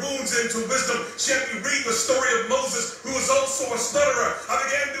 your wounds into wisdom. She had me read the story of Moses, who was also a stutterer. I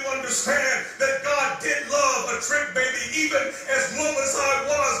began to understand that God did love a trick baby. Even as low as I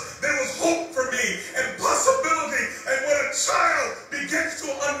was, there was hope for me and possibility. And when a child begins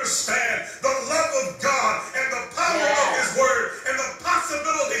to understand the love of God and the power of His Word and the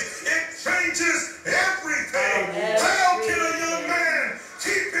possibilities, it changes everything. How can a young man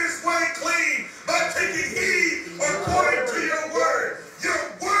keep his way clean? By taking heed according to your word. Your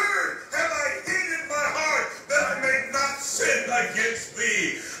word have I hid in my heart that I may not sin against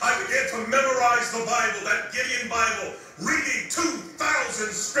thee. I began to memorize the Bible, that Gideon Bible, reading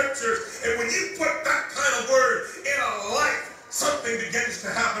 2,000 scriptures. And when you put that kind of word in a life, something begins to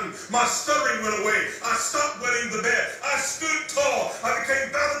happen. My stuttering went away. I stopped wetting the bed. I stood tall. I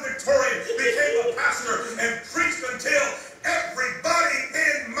became valedictorian, became a pastor, and preached until everybody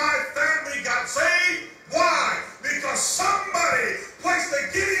in my family got saved. Why? Because somebody placed the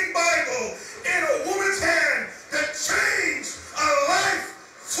Gideon Bible in a woman's hand that changed a life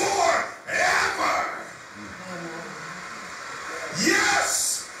forever.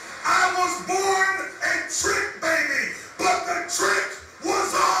 Yes, I was born a trick baby, but the trick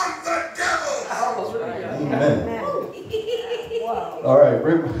was on the devil. Amen. Wow. All right,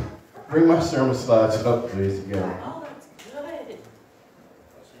 bring my sermon slides up, please, again. Oh, that's good.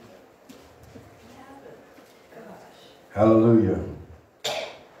 Gosh. Hallelujah.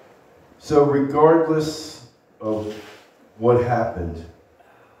 So regardless of what happened,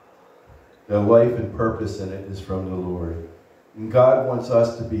 the life and purpose in it is from the Lord. And God wants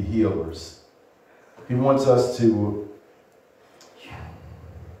us to be healers. He wants us to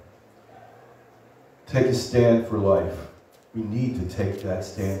take a stand for life. We need to take that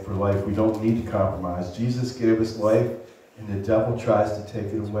stand for life. We don't need to compromise. Jesus gave us life, and the devil tries to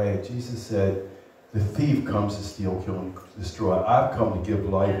take it away. Jesus said, the thief comes to steal, kill, and destroy. I've come to give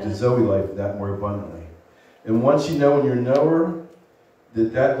life, to Zoe life, that more abundantly. And once you know in your knower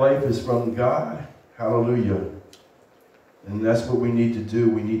that that life is from God, hallelujah. And that's what we need to do.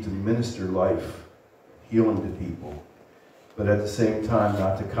 We need to minister life, healing to people. But at the same time,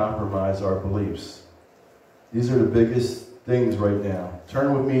 not to compromise our beliefs. These are the biggest things right now.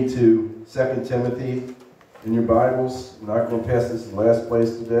 Turn with me to 2 Timothy in your Bibles. I'm not going to pass this in the last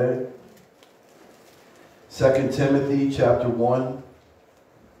place today. 2 Timothy chapter 1.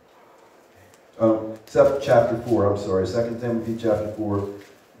 Chapter 4, I'm sorry. 2 Timothy chapter 4,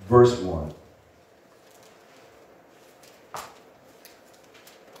 verse 1.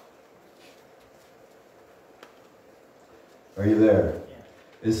 Are you there?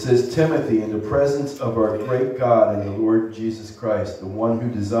 It says, Timothy, in the presence of our great God and the Lord Jesus Christ, the one who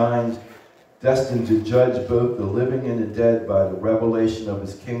designed, destined to judge both the living and the dead by the revelation of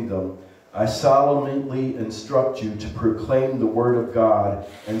his kingdom, I solemnly instruct you to proclaim the word of God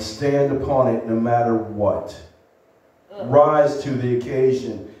and stand upon it no matter what. Rise to the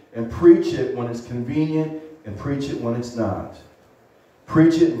occasion and preach it when it's convenient and preach it when it's not.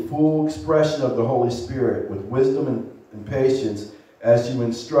 Preach it in full expression of the Holy Spirit with wisdom and patience as you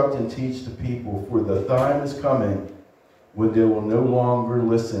instruct and teach the people, for the time is coming when they will no longer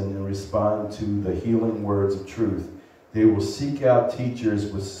listen and respond to the healing words of truth. They will seek out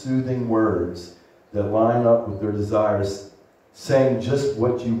teachers with soothing words that line up with their desires, saying just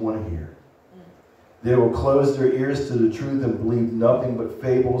what you want to hear. They will close their ears to the truth and believe nothing but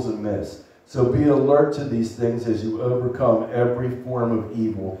fables and myths. So be alert to these things as you overcome every form of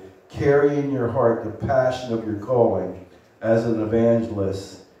evil. Carry in your heart the passion of your calling as an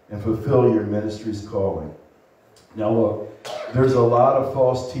evangelist and fulfill your ministry's calling. Now look, there's a lot of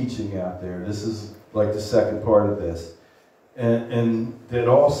false teaching out there. This is like the second part of this. And it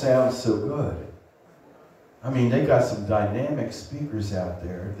all sounds so good. I mean, they got some dynamic speakers out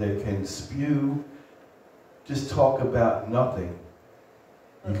there that can spew, just talk about nothing.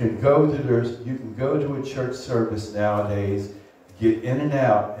 You can go to a church service nowadays, get in and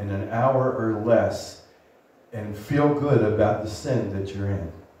out in an hour or less, and feel good about the sin that you're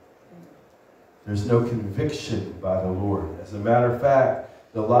in. There's no conviction by the Lord. As a matter of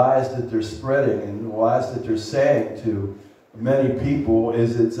fact, the lies that they're spreading and the lies that they're saying to many people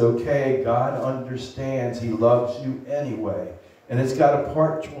is it's okay, God understands, He loves you anyway. And it's got a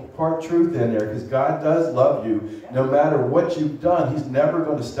part truth in there, because God does love you. No matter what you've done, He's never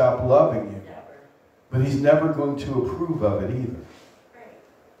going to stop loving you. But He's never going to approve of it either.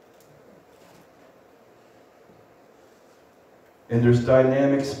 And there's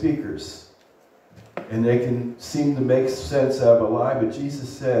dynamic speakers. And they can seem to make sense out of a lie, but Jesus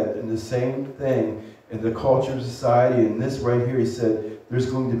said, and the same thing in the culture of society, and this right here, He said, there's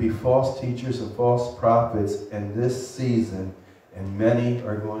going to be false teachers and false prophets in this season, and many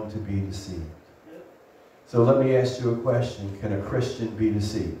are going to be deceived. So let me ask you a question. Can a Christian be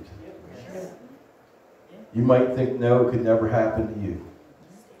deceived? You might think, no, it could never happen to you.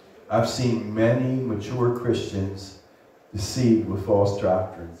 I've seen many mature Christians deceived with false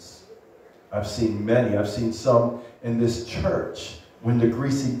doctrines. I've seen many. I've seen some in this church. When the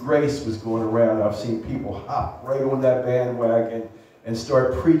greasy grace was going around, I've seen people hop right on that bandwagon and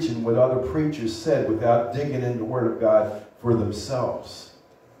start preaching what other preachers said without digging in the Word of God for themselves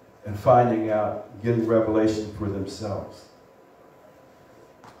and finding out, getting revelation for themselves.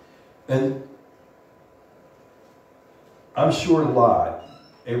 And I'm sure Lot,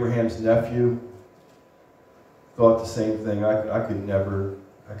 Abraham's nephew, thought the same thing. I could never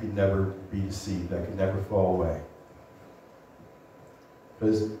be deceived. I could never fall away.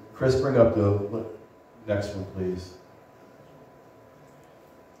 Because Chris, bring up the next one, please.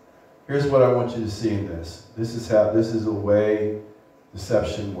 Here's what I want you to see in this. This is the way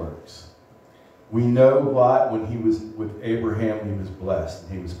deception works. We know Lot, when he was with Abraham, he was blessed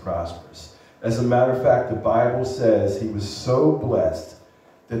and he was prosperous. As a matter of fact, the Bible says he was so blessed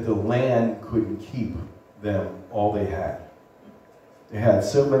that the land couldn't keep them all they had. They had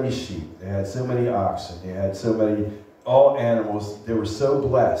so many sheep, they had so many oxen, they had so many, all animals, they were so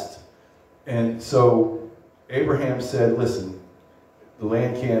blessed. And so Abraham said, listen, the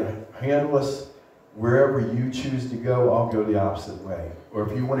land can't handle us. Wherever you choose to go, I'll go the opposite way. Or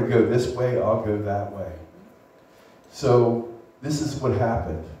if you want to go this way, I'll go that way. So this is what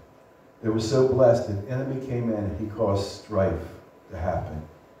happened. They were so blessed, an enemy came in and he caused strife to happen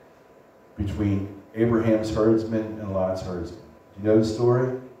between Abraham's herdsmen and Lot's herdsmen. Do you know the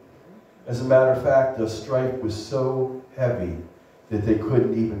story? As a matter of fact, the strife was so heavy that they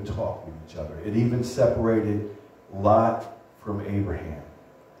couldn't even talk with each other. It even separated Lot from Abraham.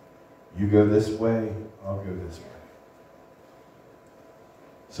 You go this way, I'll go this way.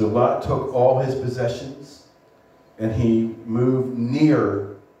 So Lot took all his possessions and he moved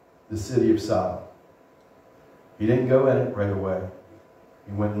near the city of Sodom. He didn't go in it right away.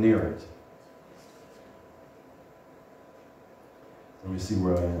 He went near it. Let me see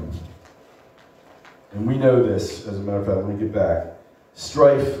where I am. And we know this, as a matter of fact, when we get back.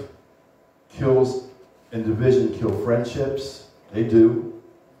 Strife kills and division kill friendships. They do.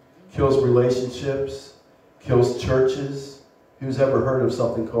 Kills relationships. Kills churches. Who's ever heard of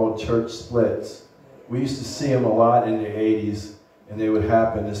something called church splits? We used to see them a lot in the 80s, and they would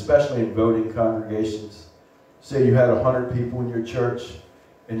happen, especially in voting congregations. Say you had 100 people in your church,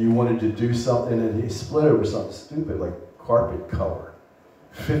 and you wanted to do something, and they split over something stupid, like carpet color.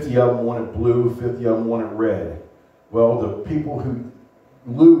 50 of them wanted blue, 50 of them wanted red. Well, the people who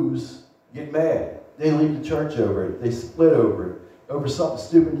lose get mad. They leave the church over it. They split over it, over something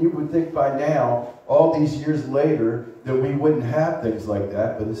stupid. You would think by now, all these years later, that we wouldn't have things like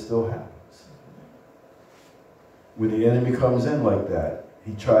that, but it still happens. When the enemy comes in like that,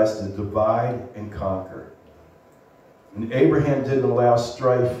 he tries to divide and conquer. And Abraham didn't allow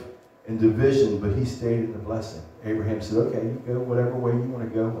strife and division, but he stayed in the blessing. Abraham said, okay, you go whatever way you want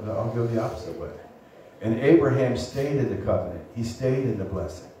to go, but I'll go the opposite way. And Abraham stayed in the covenant. He stayed in the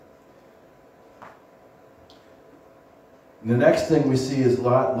blessing. And the next thing we see is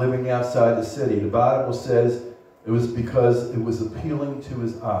Lot living outside the city. The Bible says it was because it was appealing to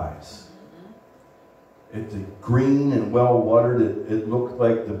his eyes. It's green and well-watered. It looked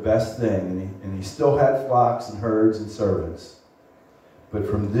like the best thing. And he still had flocks and herds and servants. But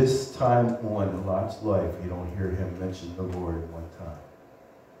from this time on in Lot's life, you don't hear him mention the Lord one time.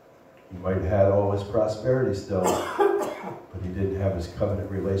 He might have had all his prosperity still, but he didn't have his covenant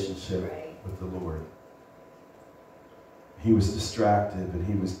relationship with the Lord. He was distracted and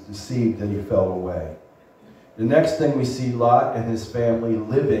he was deceived and he fell away. The next thing we see Lot and his family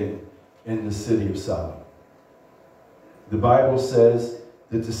living in the city of Sodom. The Bible says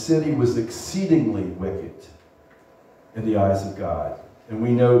that the city was exceedingly wicked in the eyes of God. And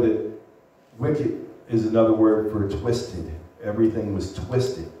we know that wicked is another word for twisted. Everything was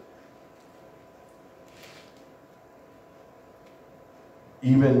twisted.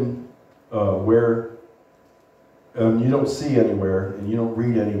 Even where you don't see anywhere and you don't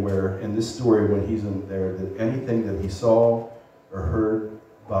read anywhere in this story when he's in there that anything that he saw or heard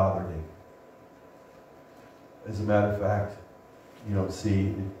bothered him. As a matter of fact, you don't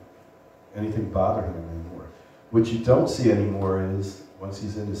see anything bother him anymore. What you don't see anymore is, once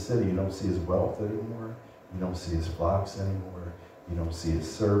he's in the city, you don't see his wealth anymore. You don't see his flocks anymore. You don't see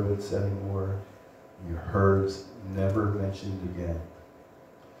his servants anymore. Your herds never mentioned again.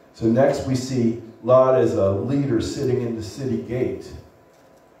 So next we see Lot as a leader sitting in the city gate.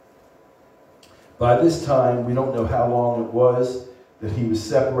 By this time, we don't know how long it was that he was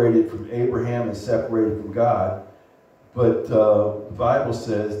separated from Abraham and separated from God. But the Bible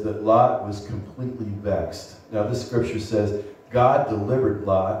says that Lot was completely vexed. Now this scripture says, God delivered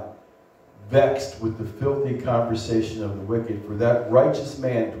Lot, vexed with the filthy conversation of the wicked, for that righteous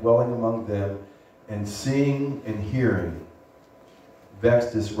man dwelling among them and seeing and hearing,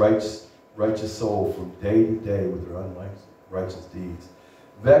 vexed his righteous soul from day to day with their unrighteous deeds.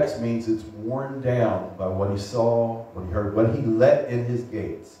 Vexed means it's worn down by what he saw, what he heard, what he let in his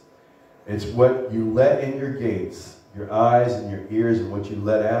gates. It's what you let in your gates, your eyes and your ears, and what you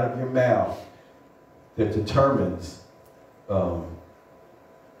let out of your mouth that determines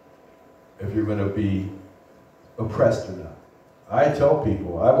if you're going to be oppressed or not. I tell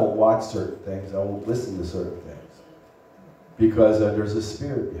people, I won't watch certain things, I won't listen to certain things, because there's a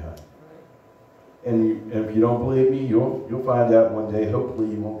spirit behind it. And if you don't believe me, you'll find out one day. Hopefully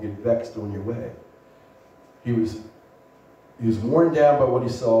you won't get vexed on your way. He was worn down by what he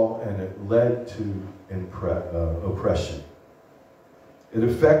saw, and it led to oppression. It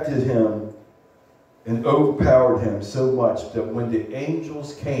affected him and overpowered him so much that when the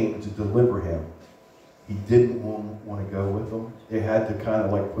angels came to deliver him, he didn't want to go with them. They had to kind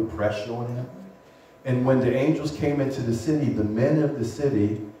of like put pressure on him. And when the angels came into the city, the men of the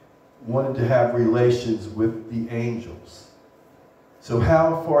city wanted to have relations with the angels. So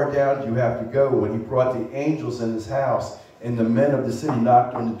how far down do you have to go when he brought the angels in his house and the men of the city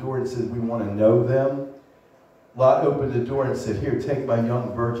knocked on the door and said, we want to know them? Lot opened the door and said, here, take my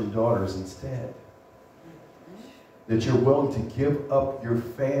young virgin daughters instead. That you're willing to give up your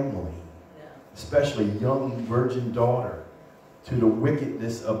family, especially young virgin daughter, to the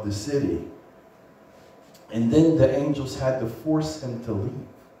wickedness of the city. And then the angels had to force him to leave.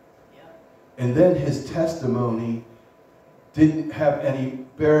 And then his testimony didn't have any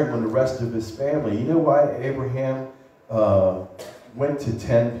bearing on the rest of his family. You know why Abraham went to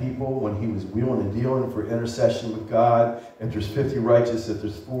 10 people when he was wheeling and dealing for intercession with God? If there's 50 righteous, if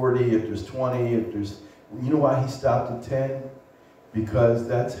there's 40, if there's 20, if there's... You know why he stopped at 10? Because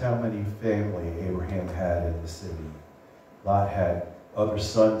that's how many family Abraham had in the city. Lot had other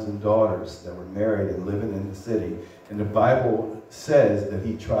sons and daughters that were married and living in the city. And the Bible says that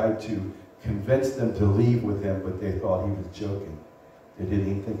he tried to convince them to leave with him, but they thought he was joking. They didn't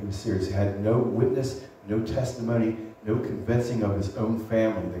even think he was serious. He had no witness, no testimony, no convincing of his own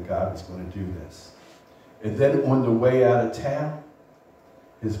family that God was going to do this. And then on the way out of town,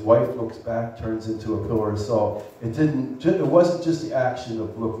 his wife looks back, turns into a pillar of salt. It wasn't just the action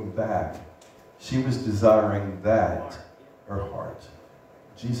of looking back. She was desiring that, her heart.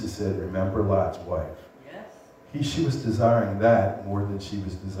 Jesus said, remember Lot's wife. She was desiring that more than she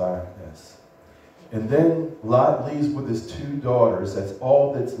was desiring this. And then Lot leaves with his 2 daughters. That's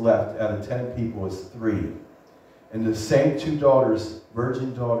all that's left out of 10 people is 3. And the same 2 daughters,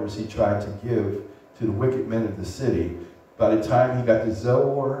 virgin daughters, he tried to give to the wicked men of the city. By the time he got to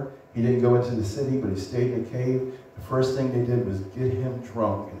Zoar, he didn't go into the city, but he stayed in a cave. The first thing they did was get him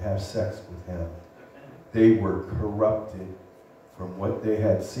drunk and have sex with him. They were corrupted from what they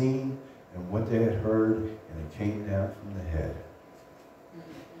had seen and what they had heard, and it came down from the head.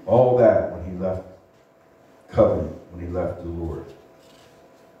 All that when he left covenant, when he left the Lord.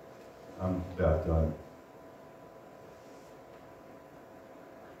 I'm about done.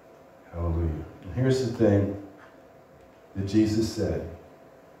 Hallelujah. And here's the thing that Jesus said.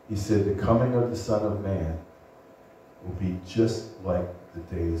 He said, the coming of the Son of Man will be just like the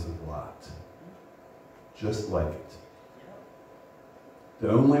days of Lot. Just like it. The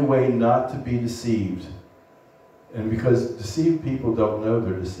only way not to be deceived, and because deceived people don't know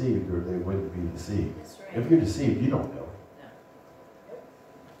they're deceived, or they wouldn't be deceived. That's right. If you're deceived, you don't know.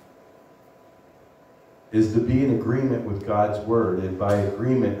 Is to be in agreement with God's word. And by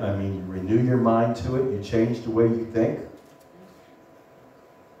agreement, I mean you renew your mind to it, you change the way you think.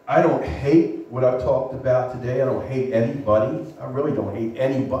 I don't hate what I've talked about today. I don't hate anybody. I really don't hate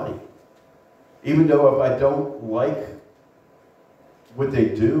anybody. Even though if I don't like what they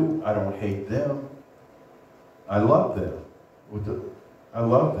do, I don't hate them. I love them. I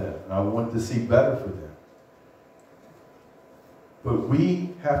love them. And I want to see better for them. But we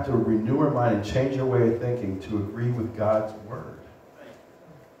have to renew our mind and change our way of thinking to agree with God's word.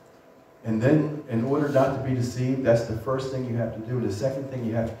 And then, in order not to be deceived, that's the first thing you have to do. The second thing,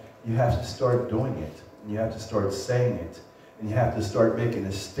 you have to start doing it. And you have to start saying it. And you have to start making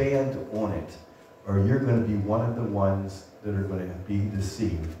a stand on it. Or you're going to be one of the ones that are going to be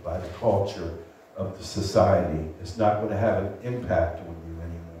deceived by the culture of the society. It's not going to have an impact on you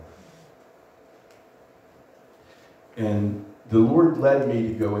anymore. And the Lord led me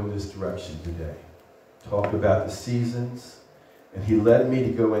to go in this direction today. Talk about the seasons. And he led me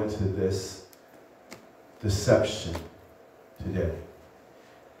to go into this deception today.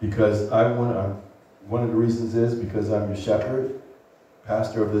 Because one of the reasons is because I'm your shepherd,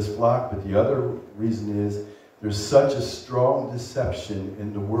 pastor of this flock, but the other reason is there's such a strong deception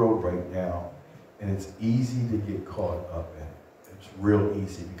in the world right now, and it's easy to get caught up in it. It's real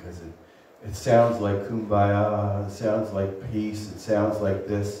easy because it sounds like kumbaya, it sounds like peace, it sounds like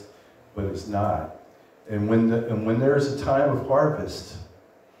this, but it's not. And when there's a time of harvest,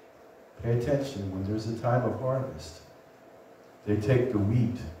 pay attention, when there's a time of harvest, they take the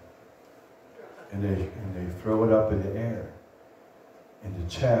wheat and they throw it up in the air. And the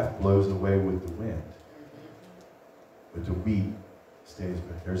chaff blows away with the wind. But the wheat stays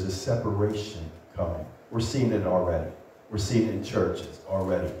back. There's a separation coming. We're seeing it already. We're seeing it in churches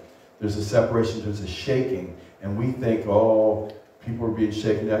already. There's a separation, there's a shaking. And we think, oh, people are being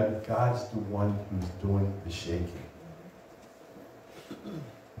shaken out. God's the one who's doing the shaking.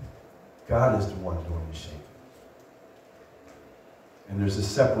 God is the one doing the shaking. And there's a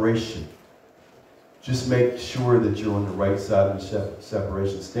separation. Just make sure that you're on the right side of the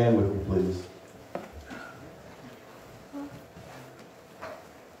separation. Stand with me, please.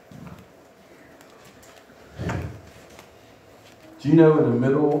 Do you know in the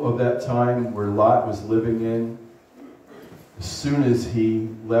middle of that time where Lot was living in, as soon as he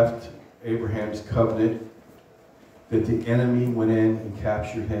left Abraham's covenant, that the enemy went in and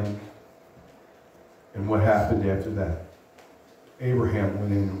captured him? And what happened after that? Abraham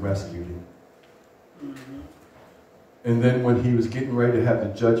went in and rescued him. And then when he was getting ready to have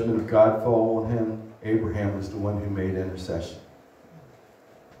the judgment of God fall on him, Abraham was the one who made intercession.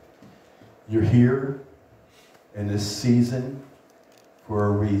 You're here in this season for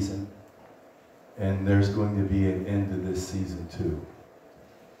a reason. And there's going to be an end to this season too.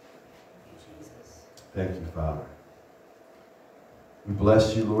 Thank you, Father. We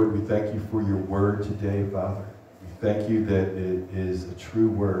bless you, Lord. We thank you for your word today, Father. We thank you that it is a true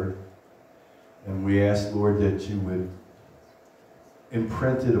word. And we ask, Lord, that you would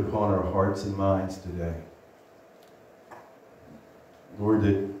imprint it upon our hearts and minds today. Lord,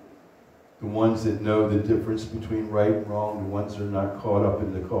 that the ones that know the difference between right and wrong, the ones that are not caught up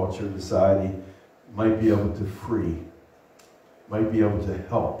in the culture of society, might be able to free, might be able to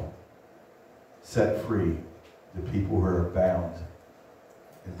help set free the people who are bound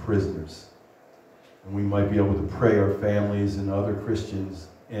and prisoners. And we might be able to pray our families and other Christians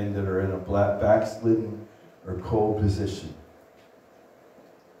in that are in a backslidden or cold position.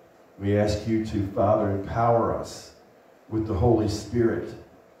 We ask you to, Father, empower us with the Holy Spirit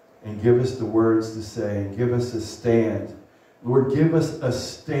and give us the words to say and give us a stand. Lord, give us a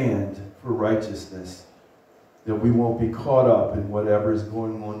stand for righteousness, that we won't be caught up in whatever is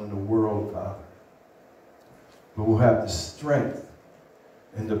going on in the world, Father. But we'll have the strength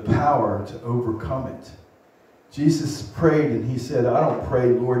and the power to overcome it. Jesus prayed and he said, I don't pray,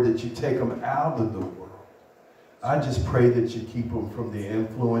 Lord, that you take them out of the world. I just pray that you keep them from the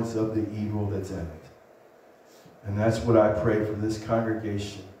influence of the evil that's in it. And that's what I pray for this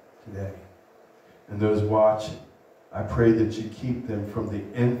congregation. today. And those watching, I pray that you keep them from the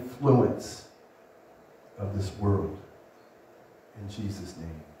influence of this world. In Jesus'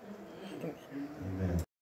 name. Amen.